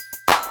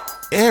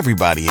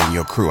Everybody in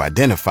your crew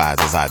identifies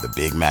as either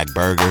Big Mac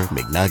Burger,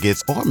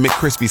 McNuggets, or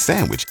McCrispy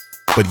Sandwich.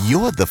 But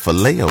you're the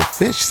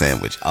Filet-O-Fish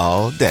Sandwich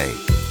all day.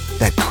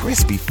 That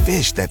crispy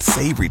fish, that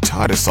savory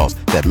tartar sauce,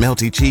 that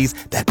melty cheese,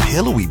 that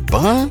pillowy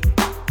bun.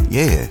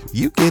 Yeah,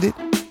 you get it.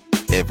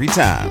 Every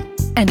time.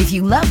 And if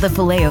you love the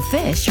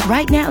Filet-O-Fish,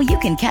 right now you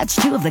can catch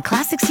two of the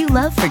classics you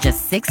love for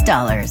just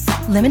 $6.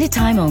 Limited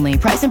time only.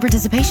 Price and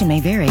participation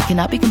may vary.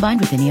 Cannot be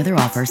combined with any other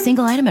offer.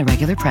 Single item at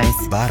regular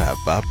price.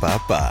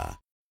 Ba-da-ba-ba-ba.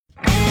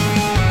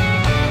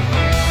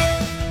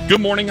 Good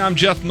morning, I'm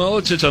Jeff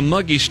Moats. It's a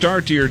muggy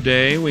start to your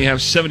day. We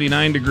have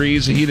 79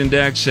 degrees, the heat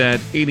index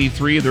at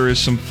 83. There is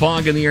some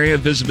fog in the area,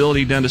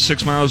 visibility down to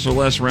 6 miles or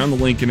less around the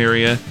Lincoln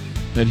area.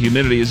 That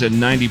humidity is at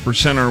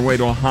 90%, on our way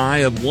to a high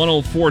of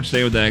 104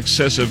 today with that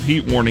excessive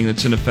heat warning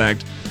that's in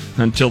effect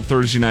until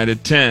Thursday night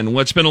at 10.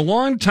 What's been a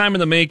long time in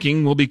the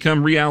making will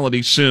become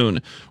reality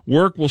soon.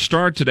 Work will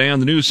start today on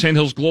the new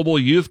Sandhills Global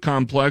Youth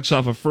Complex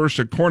off of First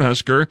at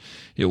Cornhusker.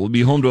 It will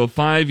be home to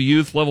 5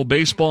 youth-level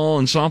baseball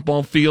and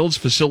softball fields,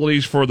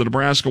 facilities for the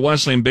Nebraska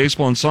Wesleyan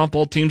baseball and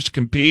softball teams to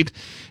compete,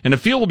 and a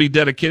field will be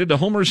dedicated to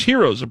Homer's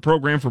Heroes, a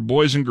program for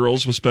boys and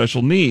girls with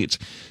special needs.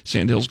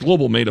 Sandhills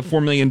Global made a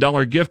 $4 million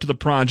gift to the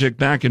project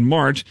back in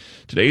March.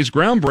 Today's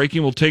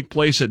groundbreaking will take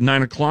place at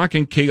 9 o'clock,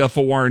 and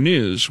KFOR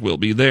News will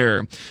be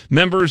there.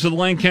 Members of the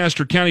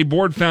Lancaster County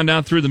Board found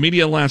out through the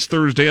media last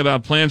Thursday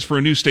about plans for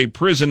a new state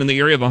prison in the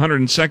area of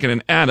 102nd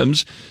and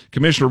Adams.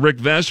 Commissioner Rick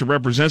Vest, who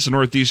represents the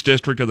Northeast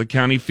District of the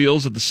county,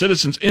 feels that the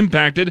citizens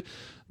impacted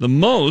the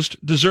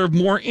most deserve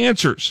more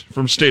answers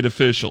from state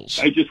officials.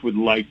 I just would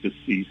like to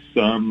see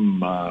some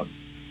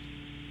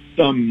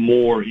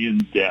more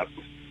in-depth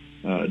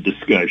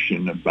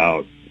discussion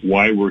about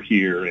why we're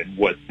here and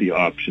what the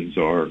options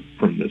are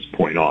from this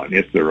point on,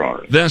 if there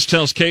are. Vest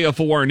tells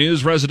KFOR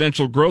News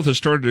residential growth has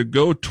started to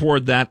go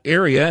toward that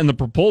area, and the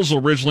proposal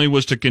originally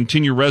was to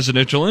continue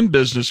residential and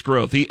business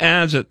growth. He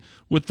adds that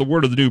with the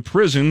word of the new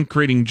prison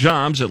creating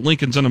jobs, that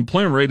Lincoln's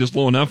unemployment rate is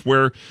low enough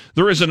where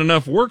there isn't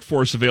enough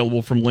workforce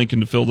available from Lincoln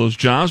to fill those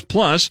jobs.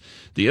 Plus,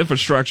 the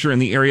infrastructure in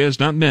the area is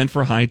not meant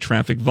for high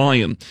traffic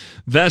volume.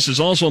 Vest is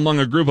also among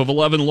a group of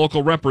 11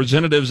 local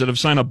representatives that have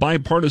signed a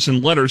bipartisan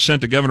letter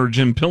sent to Governor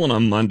Jim Pillen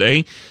on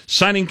Monday,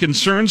 citing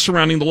concerns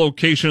surrounding the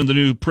location of the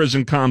new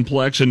prison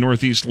complex in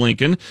Northeast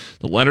Lincoln.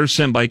 The letter,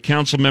 sent by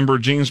Council Member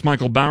James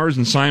Michael Bowers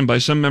and signed by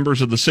some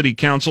members of the City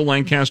Council,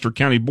 Lancaster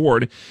County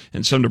Board,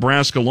 and some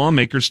Nebraska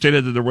lawmakers,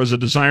 stated that there was a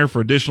desire for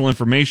additional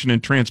information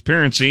and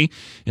transparency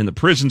in the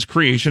prison's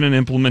creation and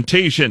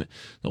implementation.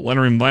 The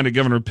letter invited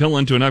Governor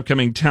Pillen to an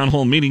upcoming town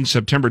hall meeting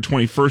September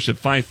 21st at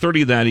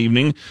 5:30 that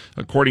evening.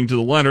 According to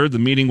the letter, the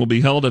meeting will be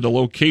held at a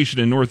location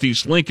in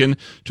Northeast Lincoln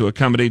to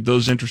accommodate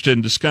those interested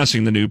in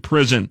discussing the new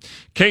prison.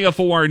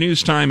 KFOR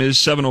News Time is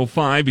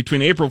 7:05.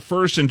 Between April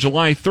 1st and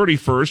July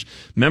 31st,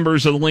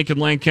 members of the Lincoln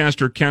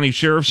Lancaster County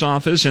Sheriff's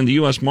Office and the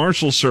U.S.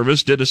 Marshals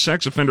Service did a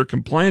sex offender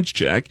compliance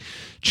check,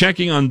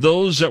 checking on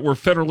those that were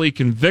federally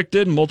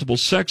convicted, multiple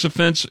sex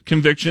offense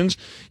convictions,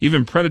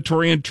 even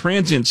predatory and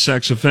transient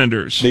sex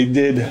offenders. They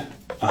did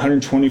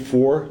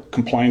 124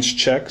 compliance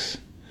checks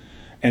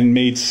and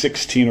made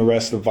 16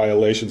 arrests of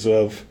violations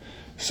of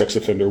sex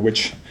offender,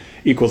 which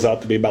equals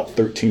out to be about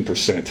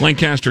 13%.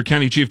 Lancaster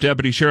County Chief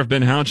Deputy Sheriff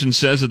Ben Houchin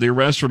says that the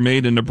arrests were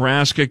made in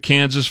Nebraska,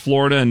 Kansas,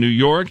 Florida, and New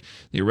York.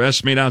 The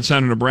arrests made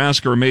outside of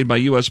Nebraska were made by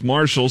U.S.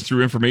 Marshals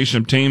through information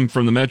obtained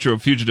from the Metro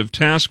Fugitive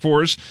Task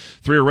Force.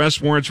 3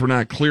 arrest warrants were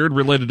not cleared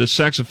related to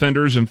sex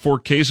offenders, and 4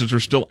 cases are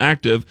still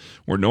active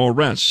where no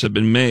arrests have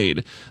been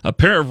made. A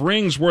pair of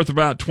rings worth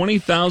about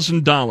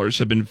 $20,000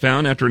 have been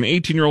found after an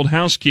 18-year-old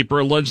housekeeper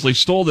allegedly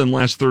stole them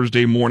last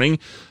Thursday morning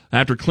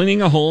after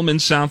cleaning a home in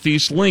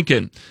southeast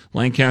Lincoln.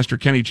 Lancaster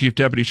County Chief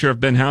Deputy Sheriff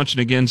Ben Houchin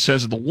again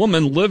says that the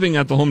woman living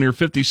at the home near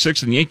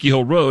 56th and Yankee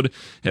Hill Road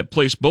had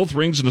placed both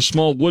rings in a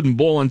small wooden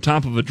bowl on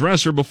top of a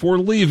dresser before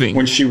leaving.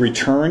 When she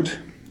returned,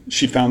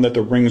 she found that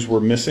the rings were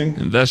missing.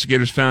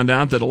 Investigators found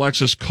out that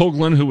Alexis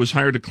Coughlin, who was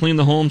hired to clean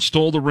the home,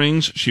 stole the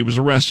rings. She was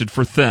arrested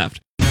for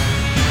theft.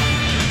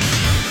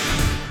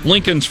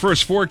 Lincoln's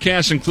first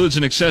forecast includes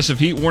an excessive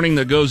heat warning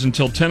that goes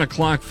until 10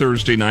 o'clock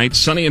Thursday night.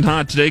 Sunny and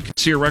hot today. Could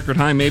see a record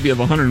high maybe of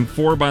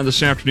 104 by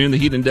this afternoon. The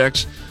heat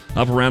index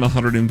up around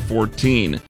 114.